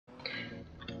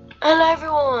Hello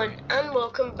everyone and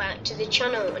welcome back to the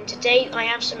channel, and today I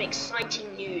have some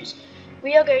exciting news.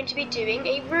 We are going to be doing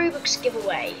a Robux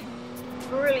giveaway.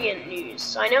 Brilliant news.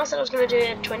 So I announced that I was going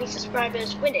to do 20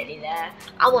 subscribers. We're nearly there.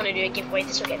 I want to do a giveaway.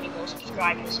 This will get me more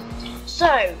subscribers.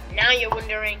 So now you're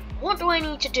wondering, what do I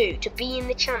need to do to be in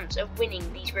the chance of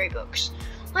winning these Robux?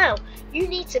 Well, you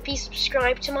need to be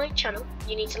subscribed to my channel,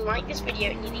 you need to like this video,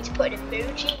 and you need to put an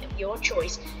emoji of your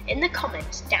choice in the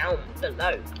comments down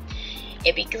below.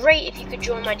 It'd be great if you could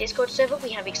join my Discord server. We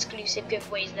have exclusive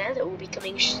giveaways there that will be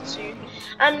coming soon,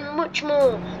 and much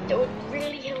more that would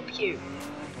really help you.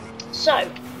 So,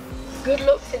 good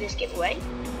luck for this giveaway.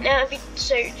 Now,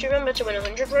 to remember to win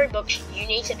 100 Robux, you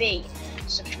need to be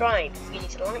subscribed. You need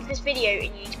to like this video,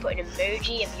 and you need to put an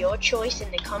emoji of your choice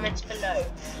in the comments below.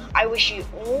 I wish you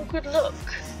all good luck.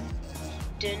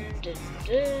 Dun dun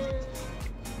dun.